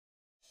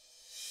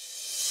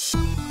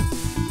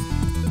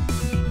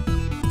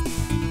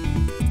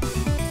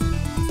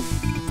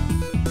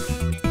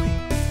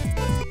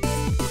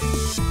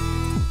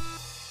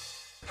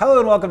Hello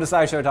and welcome to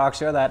SciShow Talk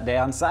Show, that day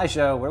on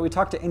SciShow, where we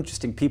talk to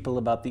interesting people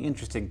about the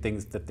interesting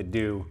things that they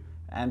do.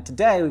 And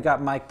today we've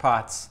got Mike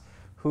Potts,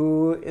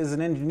 who is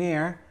an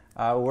engineer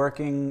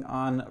working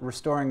on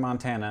restoring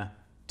Montana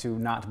to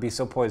not be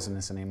so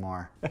poisonous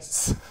anymore.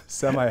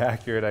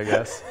 Semi-accurate, I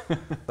guess.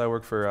 I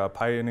work for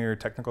Pioneer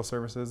Technical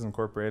Services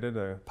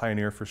Incorporated,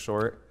 Pioneer for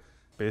short.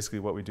 Basically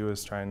what we do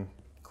is try and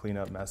clean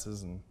up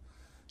messes and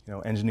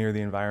engineer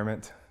the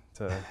environment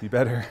to be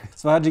better.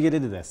 So how'd you get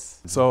into this?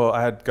 So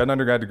I got an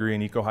undergrad degree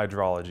in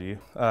eco-hydrology.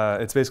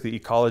 It's basically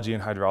ecology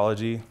and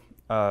hydrology.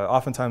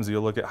 Oftentimes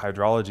you'll look at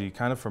hydrology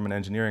kind of from an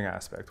engineering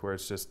aspect, where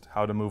it's just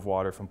how to move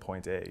water from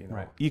point A.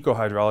 Right.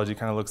 Eco-hydrology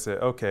kind of looks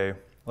at, okay,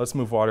 let's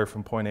move water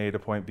from point A to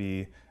point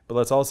B, but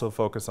let's also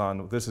focus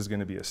on, this is going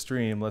to be a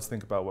stream. Let's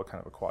think about what kind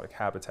of aquatic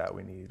habitat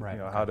we need, right.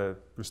 How to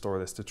restore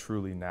this to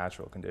truly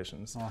natural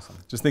conditions. Awesome.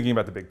 Just thinking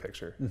about the big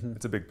picture.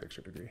 It's a big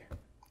picture degree.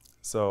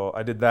 So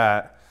I did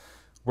that.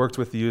 Worked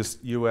with the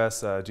U.S.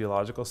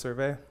 Geological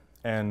Survey,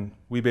 and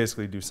we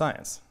basically do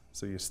science.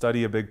 So you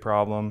study a big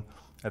problem.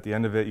 At the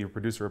end of it, you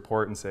produce a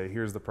report and say,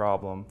 here's the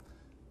problem,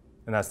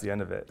 and that's the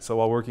end of it. So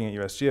while working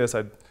at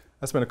USGS,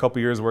 I spent a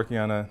couple years working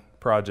on a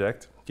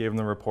project, gave them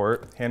the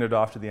report, handed it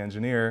off to the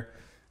engineer,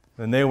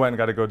 then they went and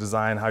got to go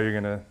design how you're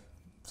going to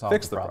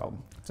fix the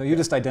problem. So you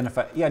just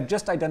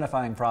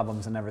identifying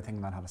problems and never thinking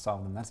about how to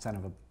solve them. That's kind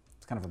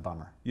of a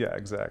bummer. Yeah,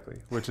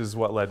 exactly. Which is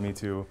what led me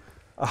to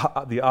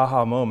the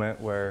aha moment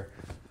where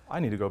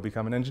I need to go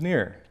become an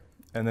engineer.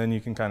 And then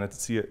you can kind of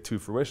see it to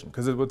fruition.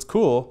 Because what's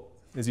cool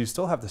is you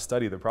still have to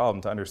study the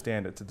problem to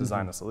understand it, to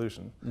design a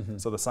solution.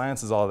 So the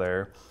science is all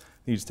there.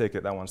 You just take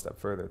it that one step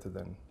further to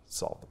then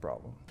solve the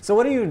problem. So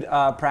what do you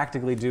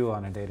practically do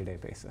on a day-to-day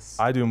basis?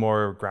 I do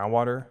more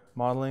groundwater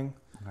modeling,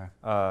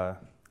 okay.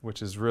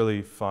 Which is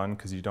really fun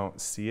because you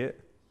don't see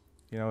it.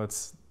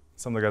 It's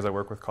some of the guys I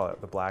work with call it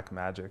the black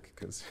magic,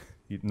 because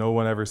no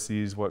one ever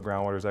sees what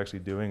groundwater is actually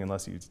doing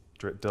unless you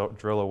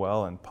drill a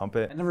well and pump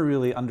it. I never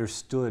really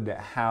understood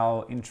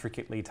how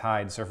intricately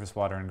tied surface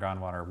water and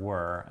groundwater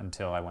were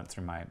until I went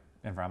through my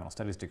environmental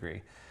studies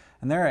degree.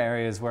 And there are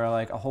areas where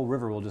like a whole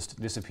river will just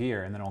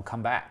disappear and then it'll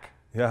come back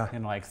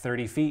in like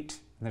 30 feet.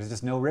 And there's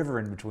just no river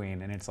in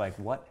between. And it's like,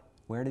 what?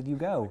 Where did you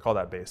go? We call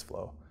that base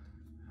flow.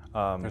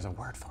 There's a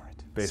word for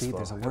it. Base flow.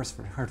 There's a word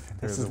for it.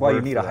 This There's is a why you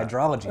word need for a that.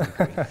 hydrology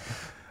degree.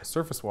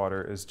 Surface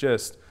water is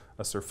just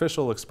a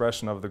superficial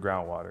expression of the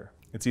groundwater.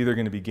 It's either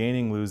going to be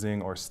gaining,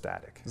 losing, or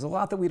static. There's a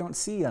lot that we don't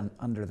see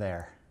under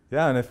there.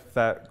 Yeah, and if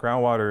that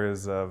groundwater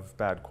is of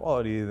bad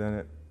quality, then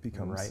it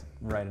becomes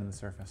right in the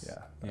surface.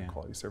 Yeah, bad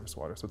quality surface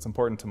water. So it's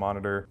important to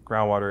monitor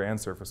groundwater and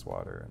surface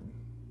water and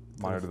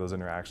monitor those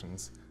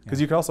interactions. Because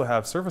you can also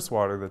have surface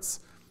water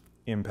that's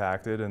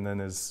impacted and then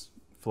is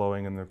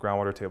flowing and the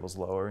groundwater table's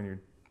lower and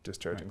you're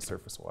discharging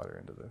surface water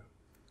into the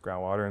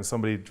groundwater, and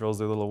somebody drills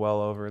their little well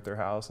over at their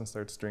house and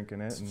starts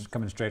drinking it. It's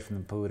coming straight from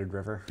the polluted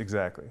river.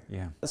 Exactly.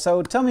 Yeah.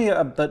 So tell me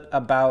a bit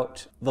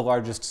about the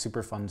largest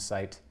Superfund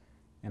site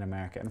in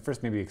America. And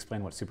first maybe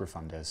explain what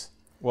Superfund is.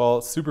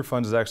 Well,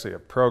 Superfund is actually a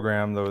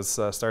program that was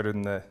started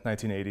in the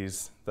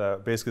 1980s.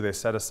 Basically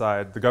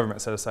the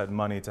government set aside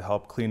money to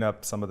help clean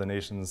up some of the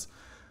nation's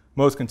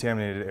most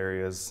contaminated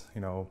areas,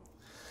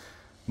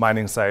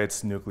 mining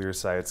sites, nuclear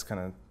sites, kind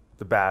of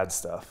the bad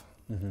stuff.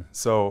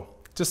 So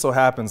just so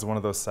happens one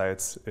of those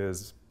sites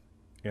is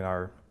in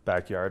our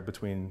backyard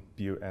between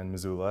Butte and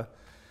Missoula.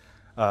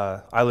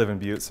 I live in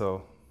Butte,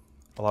 so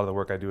a lot of the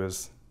work I do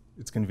it's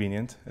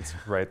convenient. It's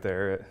right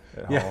there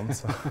at home.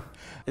 So.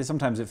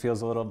 Sometimes it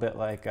feels a little bit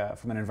like,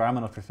 from an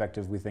environmental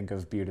perspective, we think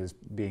of Butte as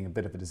being a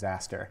bit of a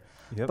disaster.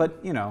 Yep.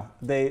 But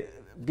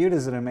Butte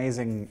is an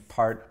amazing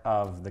part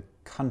of the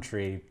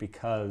country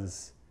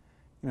because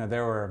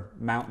there were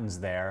mountains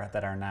there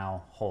that are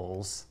now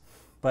holes,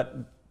 but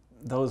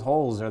those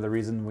holes are the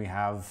reason we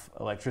have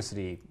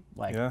electricity.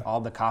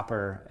 All the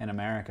copper in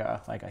America,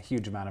 like a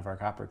huge amount of our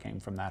copper came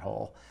from that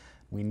hole.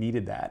 We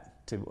needed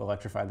that to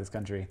electrify this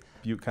country.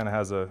 Butte kind of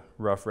has a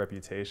rough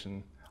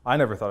reputation. I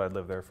never thought I'd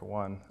live there, for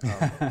one.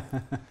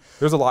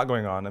 There's a lot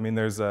going on. I mean,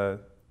 there's a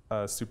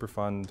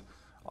Superfund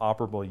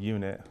operable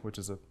unit, which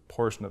is a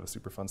portion of a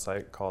Superfund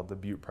site called the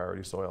Butte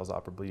Priority Soils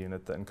Operable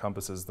Unit that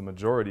encompasses the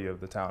majority of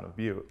the town of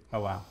Butte.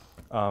 Oh,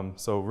 wow.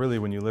 So really,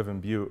 when you live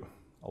in Butte,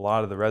 a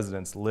lot of the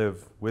residents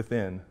live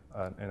within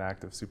an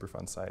active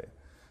Superfund site,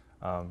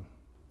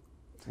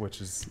 which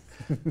is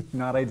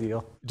not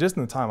ideal. Just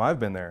in the time I've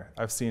been there,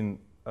 I've seen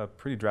a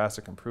pretty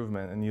drastic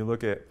improvement. And you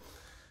look at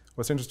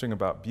what's interesting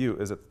about Butte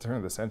is at the turn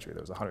of the century,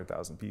 there was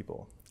 100,000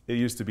 people. It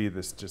used to be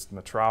this just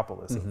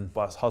metropolis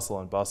of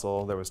hustle and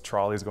bustle. There was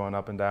trolleys going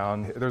up and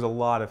down. There's a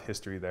lot of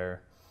history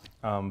there.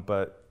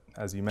 But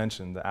as you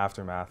mentioned, the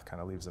aftermath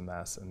kind of leaves a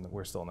mess, and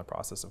we're still in the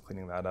process of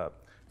cleaning that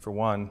up. For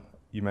one,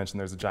 you mentioned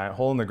there's a giant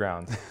hole in the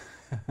ground.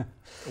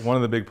 One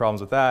of the big problems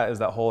with that is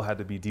that hole had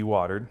to be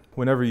dewatered.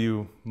 Whenever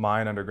you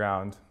mine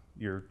underground,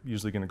 you're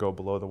usually going to go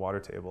below the water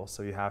table,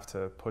 so you have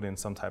to put in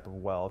some type of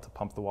well to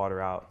pump the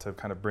water out to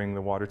kind of bring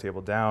the water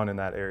table down in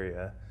that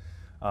area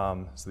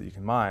so that you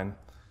can mine.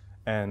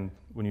 And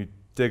when you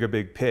dig a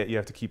big pit, you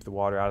have to keep the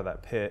water out of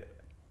that pit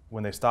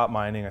when they stopped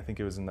mining, I think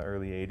it was in the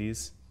early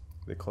 80s,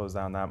 they closed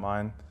down that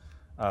mine,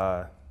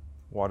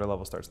 water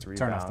level starts to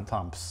rebound. Turn off the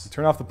pumps.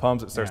 Turn off the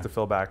pumps, it starts to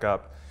fill back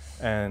up.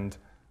 And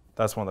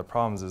that's one of the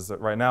problems, is that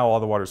right now all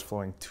the water's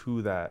flowing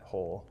to that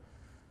hole.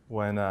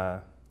 When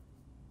that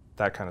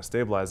kind of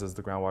stabilizes,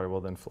 the groundwater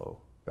will then flow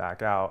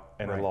back out,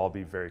 and it'll all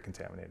be very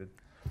contaminated.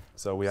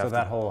 So we have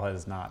that hole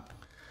has not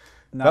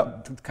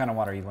the kind of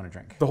water you want to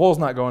drink. The hole's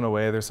not going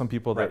away. There's some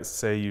people that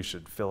say you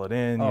should fill it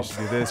in, you should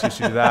do this, you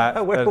should do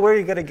that. Where are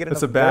you going to get it?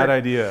 It's a bad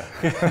idea.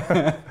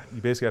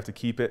 You basically have to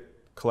keep it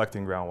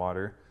collecting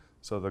groundwater,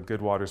 so the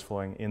good water's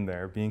flowing in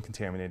there, being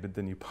contaminated,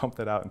 then you pump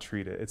that out and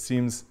treat it. It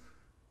seems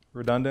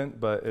redundant,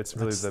 but it's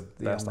really the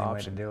best only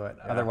option. way to do it.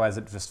 Yeah. Otherwise,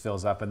 it just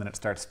fills up and then it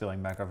starts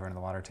spilling back over into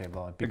the water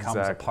table. It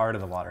becomes a part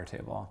of the water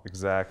table.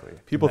 Exactly.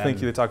 People think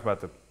they talk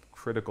about the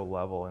critical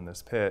level in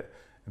this pit,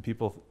 and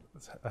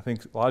I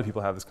think a lot of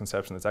people have this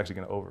conception that it's actually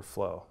going to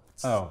overflow.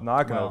 It's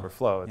not going to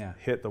overflow. It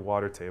hit the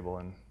water table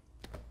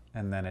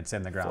and then it's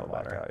in the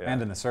groundwater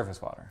and in the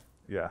surface water.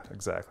 Yeah,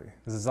 exactly.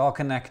 This is all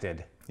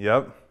connected.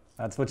 Yep.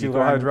 That's what you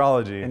learned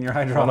hydrology in your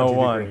hydrology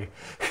 101. degree.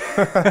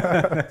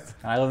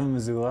 I live in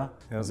Missoula.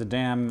 There's a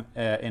dam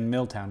in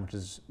Milltown, which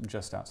is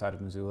just outside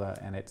of Missoula,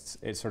 and it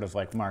sort of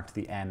like marked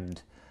the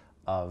end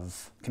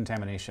of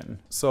contamination.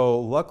 So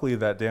luckily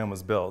that dam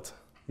was built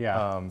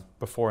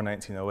before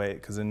 1908,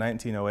 because in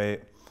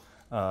 1908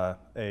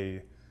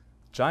 a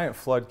giant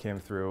flood came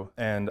through,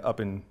 and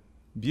up in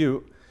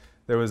Butte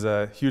there was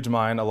a huge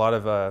mine. A lot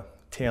of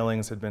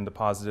tailings had been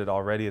deposited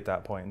already at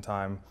that point in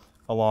time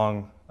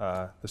along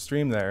the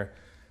stream there.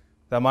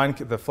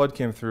 The flood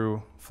came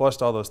through,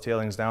 flushed all those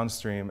tailings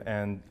downstream,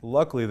 and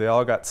luckily they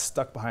all got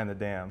stuck behind the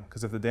dam,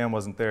 because if the dam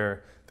wasn't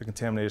there, the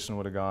contamination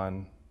would have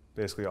gone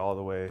basically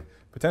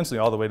potentially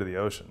all the way to the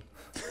ocean.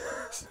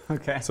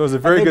 Okay. So it was a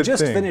very good thing.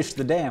 They just finished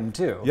the dam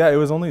too. Yeah, it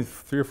was only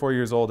 3 or 4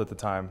 years old at the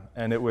time,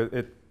 and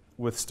it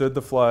withstood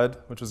the flood,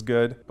 which was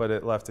good, but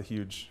it left a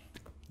huge,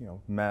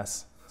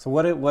 mess. So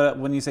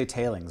when you say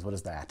tailings, what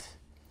is that?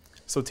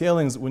 So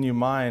tailings, when you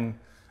mine,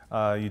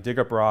 you dig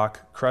up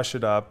rock, crush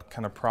it up,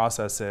 kind of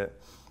process it,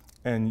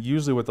 and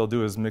usually what they'll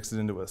do is mix it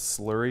into a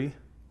slurry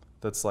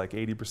that's like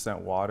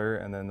 80% water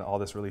and then all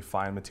this really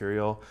fine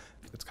material.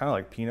 It's kind of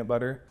like peanut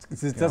butter.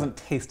 It doesn't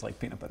taste like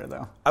peanut butter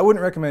though. I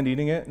wouldn't recommend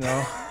eating it,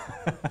 no.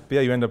 But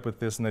yeah, you end up with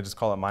this, and they just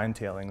call it mine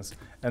tailings.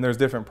 And there's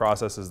different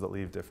processes that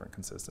leave different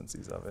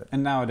consistencies of it.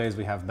 And nowadays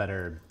we have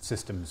better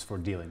systems for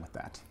dealing with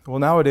that. Well,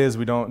 nowadays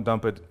we don't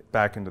dump it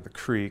back into the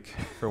creek,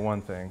 for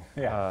one thing.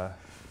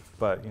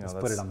 But just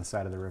put it on the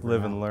side of the river.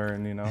 Live and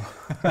learn,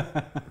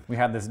 We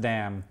had this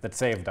dam that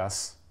saved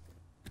us,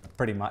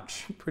 pretty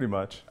much. Pretty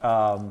much.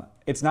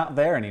 It's not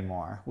there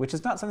anymore, which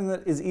is not something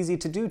that is easy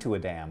to do to a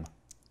dam.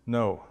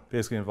 No,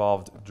 basically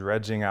involved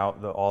dredging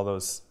out all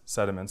those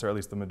sediments, or at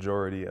least the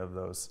majority of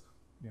those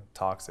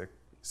toxic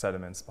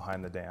sediments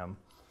behind the dam,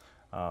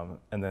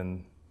 and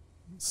then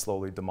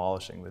slowly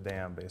demolishing the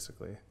dam,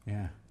 basically.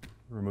 Yeah.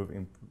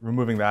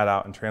 Removing that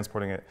out and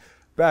transporting it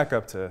back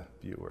up to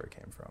Butte, where it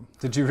came from.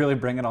 Did you really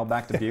bring it all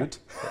back to Butte?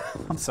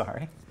 I'm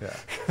sorry.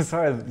 Yeah.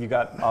 Sorry that you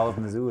got all of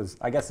Missoula's.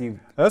 I guess you...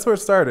 That's where it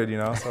started,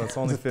 so it's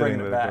only fitting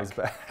that it goes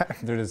back.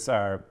 There's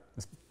our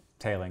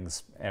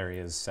tailings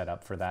areas set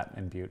up for that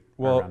in Butte,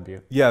 around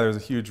Butte. Yeah, there's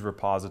a huge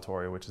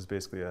repository, which is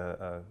basically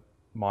a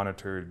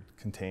monitored,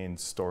 contained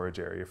storage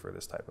area for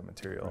this type of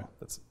material.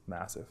 That's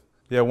massive.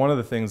 Yeah, one of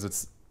the things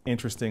that's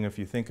interesting, if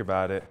you think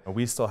about it,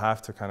 we still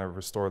have to kind of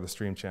restore the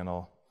stream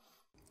channel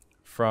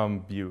from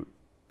Butte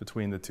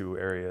between the two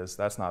areas.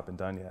 That's not been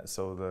done yet.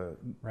 So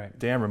the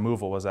dam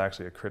removal was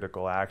actually a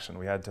critical action.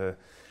 We had to,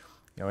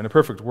 in a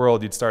perfect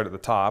world, you'd start at the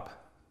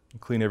top and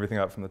clean everything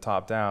up from the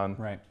top down.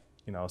 Right.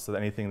 So that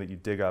anything that you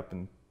dig up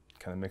and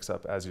kind of mix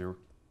up as you're,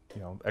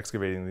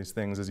 excavating these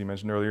things, as you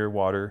mentioned earlier,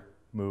 water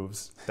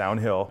moves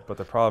downhill. But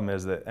the problem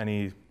is that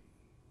any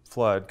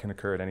flood can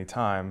occur at any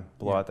time,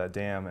 blow out that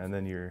dam, and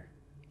then you're,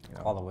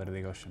 all the way to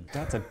the ocean.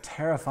 That's a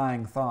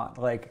terrifying thought.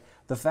 Like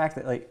the fact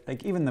that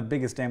like even the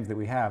biggest dams that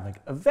we have,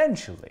 like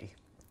eventually,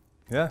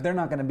 they're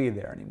not going to be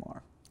there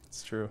anymore.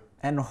 It's true.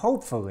 And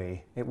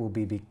hopefully it will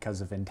be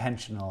because of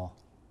intentional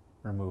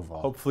removal.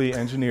 Hopefully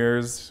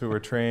engineers who are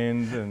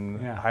trained and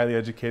highly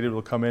educated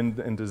will come in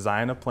and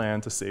design a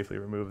plan to safely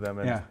remove them,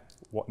 and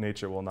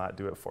nature will not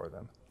do it for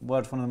them.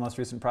 What's one of the most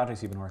recent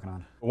projects you've been working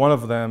on? One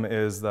of them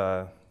is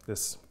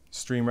this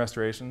stream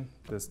restoration.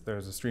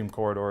 There's a stream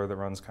corridor that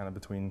runs kind of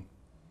between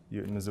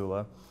Butte and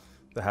Missoula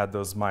that had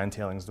those mine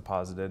tailings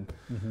deposited.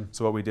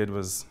 So what we did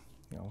was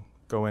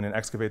go in and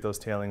excavate those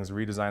tailings,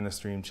 redesign the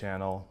stream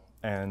channel,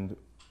 and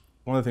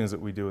one of the things that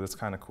we do that's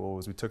kind of cool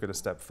was we took it a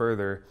step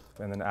further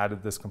and then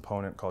added this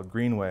component called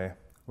Greenway,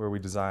 where we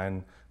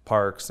design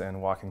parks and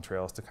walking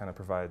trails to kind of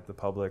provide the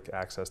public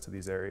access to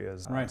these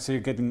areas. Right, so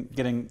you're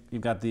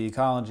you've got the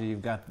ecology,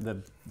 you've got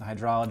the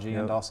hydrology,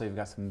 and also you've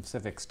got some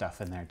civic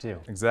stuff in there too.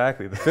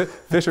 Exactly, the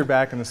fish are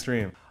back in the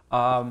stream.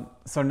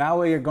 So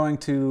now you're going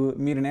to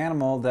meet an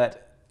animal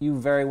that you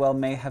very well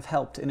may have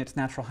helped in its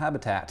natural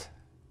habitat.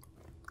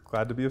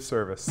 Glad to be of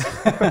service.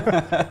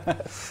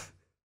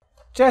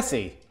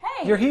 Jessi. Hey.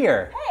 Hey. You're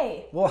here.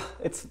 Hey. Well,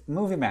 it's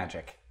movie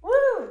magic.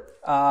 Woo.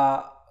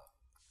 Are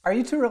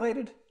you two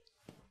related?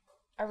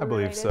 Are we I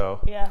believe related?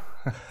 so. Yeah.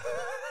 I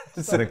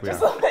think we are.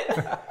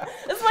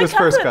 This is my Just cousin.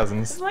 first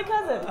cousins. This is my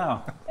cousin.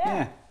 Oh,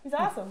 yeah. He's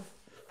awesome.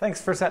 Thanks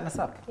for setting us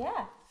up.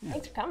 Yeah.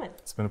 Thanks for coming.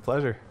 It's been a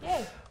pleasure.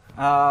 Yay.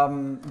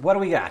 What do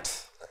we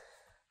got?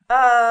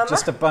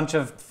 Just a bunch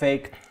of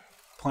fake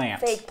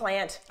plants. Fake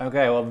plant.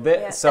 Okay,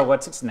 well, so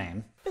what's its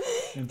name?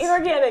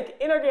 Inorganic.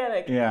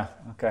 Yeah,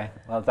 okay.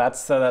 Well,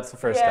 that's the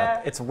first Yeah,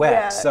 step. It's wet,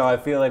 yeah. so I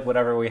feel like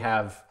whatever we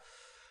have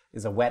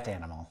is a wet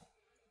animal.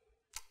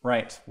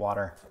 Right,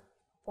 water.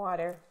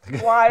 Water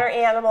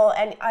animal,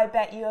 and I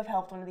bet you have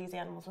helped one of these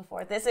animals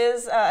before. This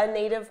is a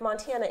native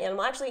Montana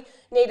animal, actually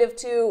native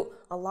to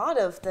a lot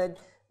of the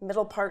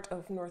middle part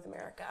of North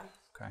America.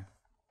 Okay.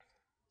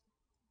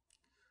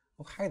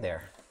 Well, hi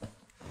there.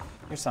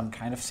 You're some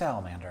kind of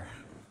salamander.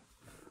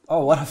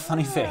 Oh, what a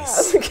funny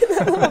face. Look at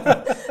that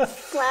little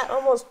flat,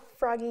 almost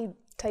froggy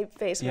type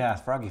face. Yeah,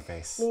 froggy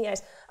face. Mini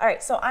eyes. All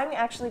right, so I'm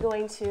actually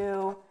going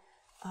to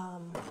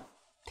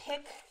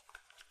pick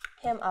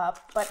him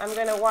up, but I'm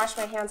going to wash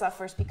my hands off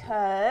first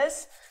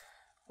because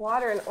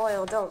water and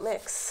oil don't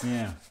mix.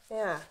 Yeah.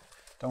 Yeah.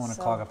 Don't want to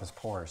clog up his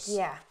pores.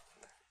 Yeah.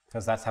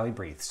 Because that's how he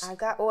breathes. I've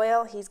got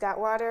oil, he's got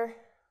water.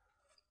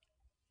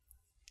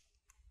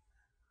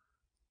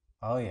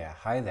 Oh, yeah.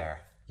 Hi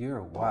there.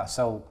 Wow.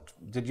 So,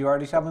 did you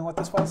already tell me what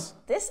this was?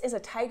 This is a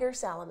tiger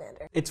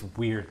salamander. It's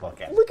weird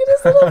looking. Look at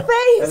his little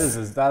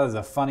face. That is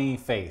a funny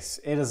face.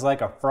 It is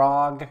like a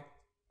frog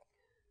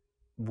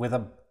with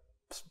a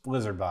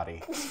lizard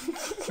body.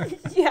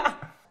 Yeah.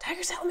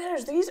 Tiger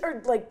salamanders,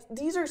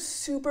 these are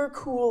super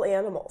cool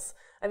animals.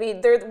 I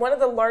mean, they're one of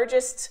the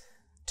largest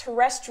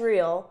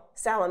terrestrial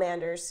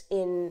salamanders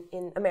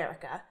in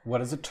America.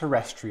 What is a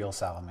terrestrial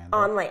salamander?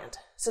 On land.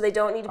 So they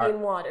don't need to be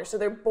in water. So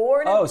they're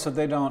born Oh, so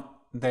they don't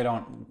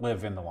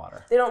live in the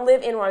water. They don't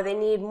live in water. They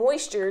need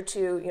moisture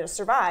to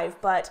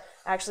survive, but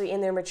actually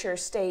in their mature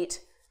state,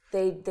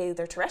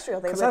 they're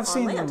terrestrial. They live on land.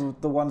 Because I've seen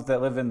the ones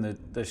that live in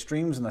the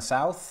streams in the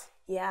south.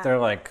 Yeah. They're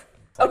like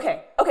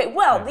Okay.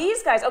 Well,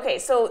 these guys. Okay,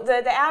 so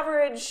the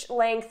average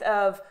length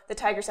of the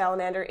tiger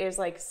salamander is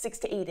like 6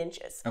 to 8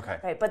 inches. Okay.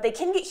 Right, but they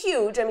can get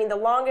huge. I mean, the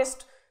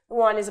longest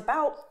one is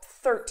about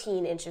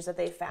 13 inches that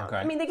they've found. Okay.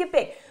 I mean, they get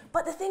big.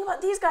 But the thing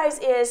about these guys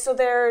is, so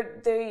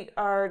their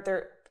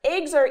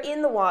eggs are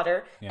in the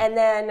water, and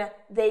then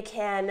they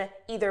can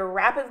either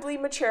rapidly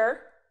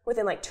mature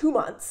within like 2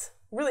 months,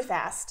 really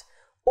fast,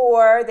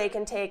 or they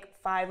can take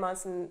 5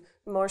 months and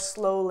more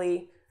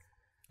slowly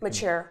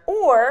mature,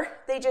 or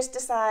they just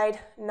decide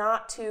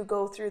not to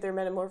go through their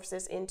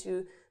metamorphosis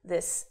into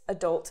this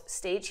adult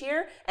stage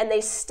here, and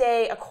they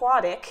stay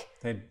aquatic,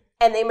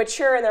 and they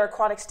mature in their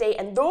aquatic state,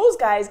 and those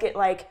guys get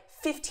like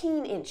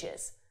 15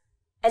 inches,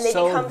 and they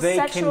become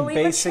sexually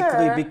mature. So they can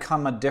basically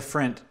become a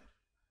different...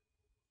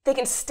 They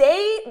can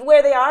stay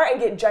where they are and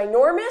get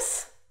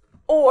ginormous,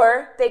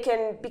 or they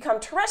can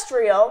become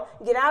terrestrial,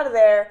 get out of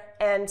there,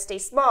 and stay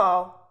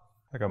small.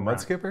 Like a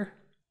mud skipper?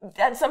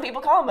 And some people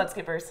call them mud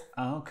skippers.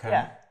 Oh, okay.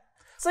 Yeah.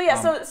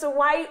 So so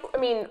why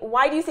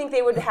do you think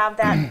they would have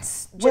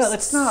that? Well,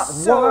 it's not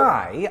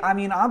why. I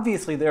mean,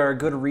 obviously there are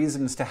good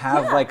reasons to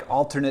have like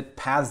alternate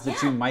paths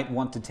that you might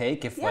want to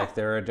take if like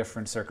there are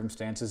different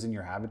circumstances in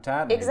your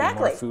habitat.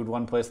 Exactly. Maybe more food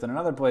one place than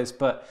another place,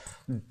 but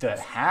the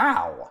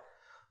how?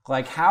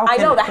 Like how? I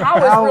know the how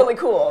is really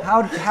cool.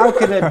 How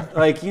could it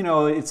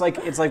it's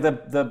like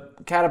the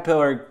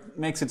caterpillar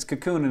makes its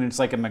cocoon and it's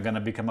like, am I going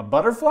to become a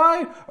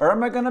butterfly or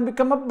am I going to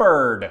become a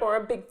bird or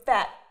a big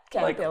fat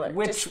caterpillar?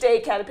 Like just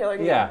stay caterpillar,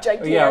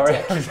 gigantic. Yeah, or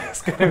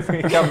it's going to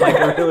become like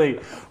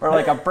or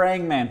like a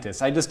praying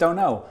mantis. I just don't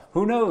know.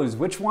 Who knows?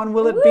 Which one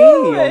will it be?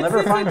 You'll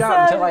never find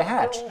out until I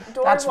hatch.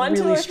 That's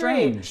really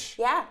strange.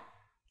 Yeah.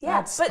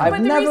 Yeah, but I've the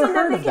never reason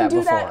heard that of they can do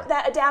before.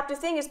 that adaptive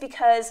thing is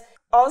because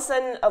all of a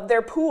sudden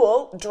their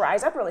pool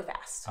dries up really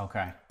fast.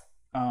 Okay.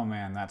 Oh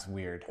man, that's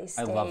weird.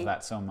 I love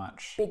that so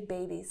much. Big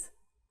babies.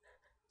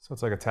 So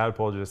it's like a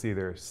tadpole just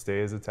either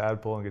stays a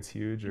tadpole and gets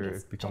huge, or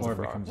it becomes a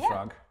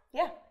frog.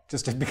 Yeah.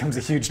 Just it becomes a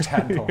huge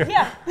tadpole.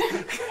 Yeah.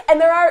 And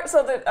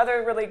the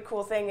other really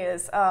cool thing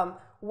is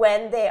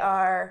when they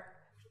are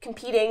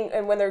competing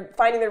and when they're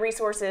finding the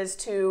resources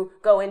to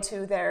go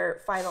into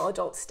their final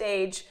adult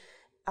stage,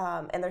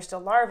 and they're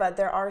still larvae,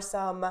 there are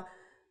some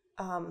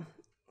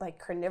like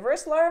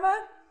carnivorous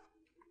larvae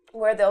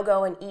where they'll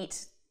go and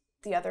eat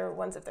the other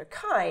ones of their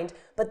kind,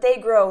 but they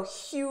grow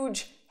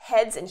huge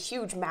heads and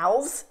huge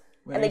mouths.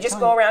 And they just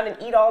go around and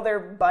eat all their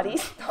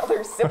buddies, all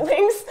their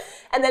siblings.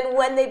 And then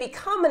when they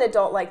become an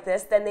adult like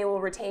this, then they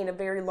will retain a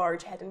very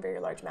large head and very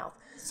large mouth.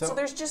 So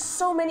there's just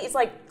so many, it's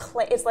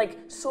like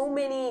so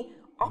many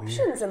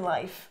options in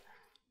life.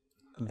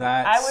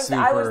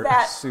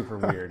 That's super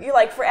weird. You're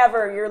like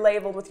forever, you're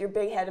labeled with your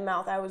big head and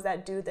mouth. I was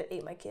that dude that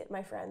ate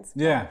my friends,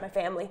 my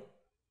family.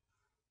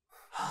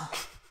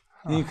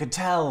 You could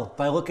tell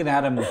by looking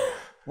at him.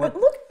 But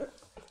look.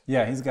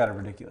 Yeah, he's got a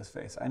ridiculous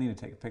face. I need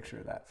to take a picture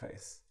of that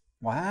face.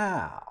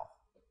 Wow,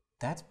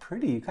 that's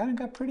pretty. You kind of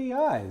got pretty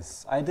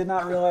eyes. I did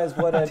not realize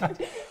what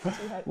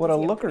a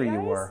looker you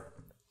were.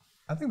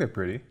 I think they're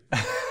pretty.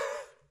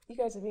 You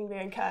guys are being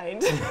very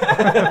kind.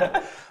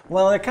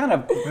 Well, they're kind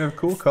of They have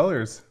cool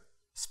colors.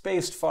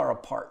 spaced far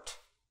apart.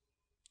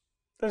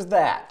 There's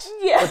that.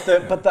 Yeah.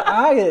 But the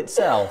eye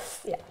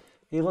itself, Yeah.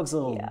 he looks a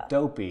little Yeah.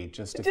 dopey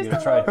just if Just you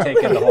a try to little.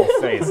 take in the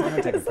whole face. Let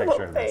me take a Just the picture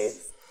whole of this.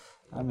 face.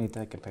 Let me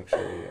take a picture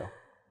of you.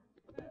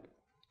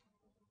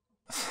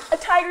 A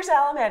tiger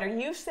salamander.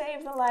 You've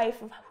saved the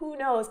life of who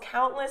knows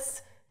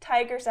countless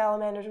tiger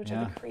salamanders, which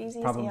are the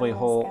craziest probably animals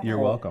whole- ever. You're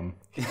welcome.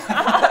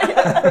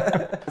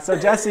 So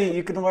Jessi,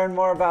 you can learn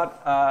more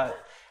about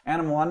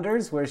Animal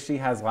Wonders, where she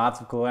has lots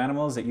of cool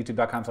animals at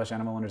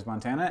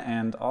youtube.com/animalwondersmontana,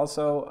 and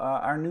also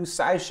our new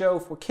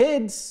SciShow for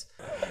kids.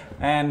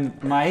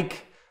 And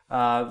Mike,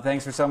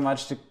 thanks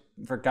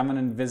for coming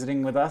and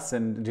visiting with us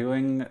and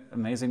doing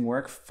amazing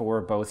work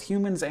for both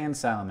humans and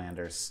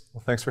salamanders.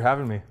 Well, thanks for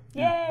having me.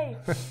 Yay!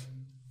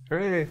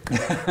 Hooray!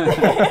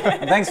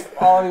 And thanks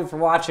all of you for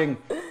watching.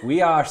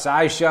 We are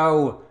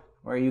SciShow,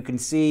 where you can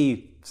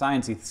see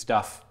sciencey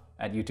stuff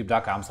at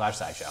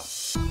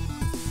youtube.com/SciShow.